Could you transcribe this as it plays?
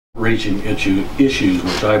reaching issues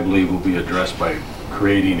which I believe will be addressed by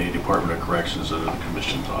creating a Department of Corrections under the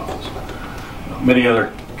Commission's office. Many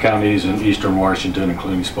other counties in eastern Washington,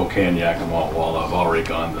 including Spokane, Yakima, Walla, have already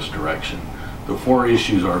gone this direction. The four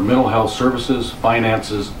issues are mental health services,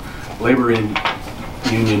 finances, labor and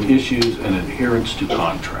union issues, and adherence to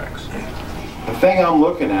contracts. The thing I'm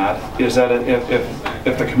looking at is that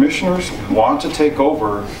if the commissioners want to take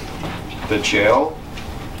over the jail,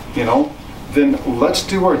 you know, then let's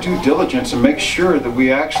do our due diligence and make sure that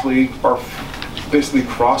we actually are basically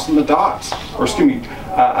crossing the dots, or excuse me,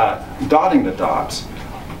 dotting the dots.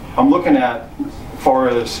 I'm looking at, as far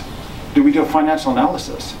as, do we do a financial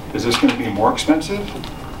analysis? Is this going to be more expensive?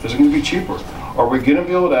 Is it going to be cheaper? Are we going to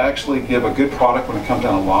be able to actually give a good product when it comes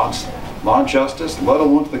down to law and justice, let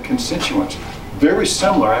alone to the constituents? Very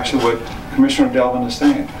similar, actually, what Commissioner Delvin is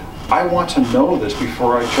saying. I want to know this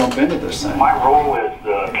before I jump into this thing. My role as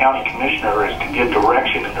the county commissioner is to give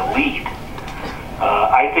direction and to lead.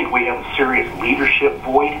 I think we have a serious leadership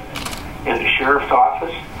void in the sheriff's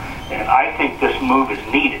office, and I think this move is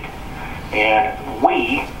needed. And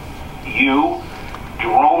we, you,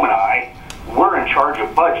 Jerome and I, we're in charge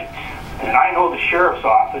of budgets. And I know the sheriff's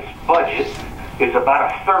office budget is about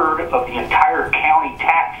 1/3 of the entire county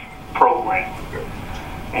tax program.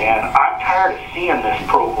 And I'm tired of seeing this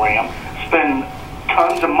program spend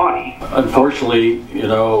tons of money. Unfortunately, you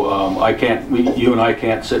know, you and I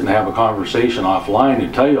can't sit and have a conversation offline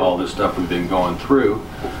and tell you all this stuff we've been going through.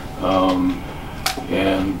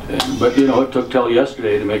 But you know, it took till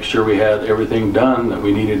yesterday to make sure we had everything done that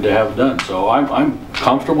we needed to have done. So I'm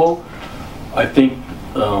comfortable. I think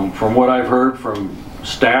from what I've heard from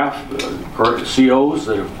staff, COs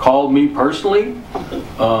that have called me personally,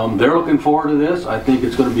 they're looking forward to this. I think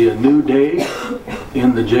it's going to be a new day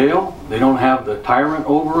in the jail. They don't have the tyrant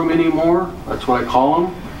over them anymore. That's what I call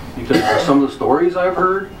them, because of some of the stories I've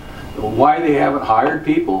heard, why they haven't hired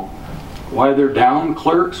people, why they're down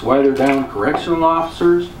clerks, why they're down correctional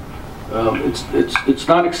officers. It's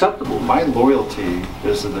not acceptable. My loyalty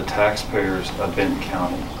is to the taxpayers of Benton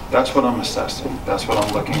County. That's what I'm assessing. That's what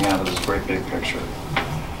I'm looking at, as this great big picture.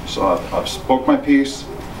 So I've spoke my piece.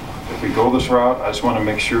 If we go this route, I just want to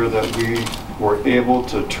make sure that we were able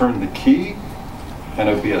to turn the key and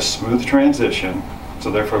it would be a smooth transition, so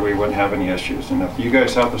therefore we wouldn't have any issues. And if you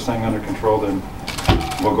guys have this thing under control, then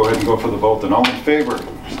we'll go ahead and go for the vote. Then all in favor?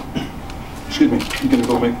 Excuse me, you're going to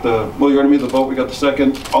go make the, well, you're going to make the vote. We got the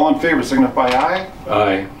second. All in favor, signify aye.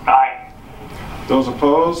 Aye. Aye. Those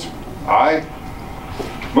opposed? Aye.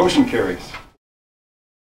 Motion carries.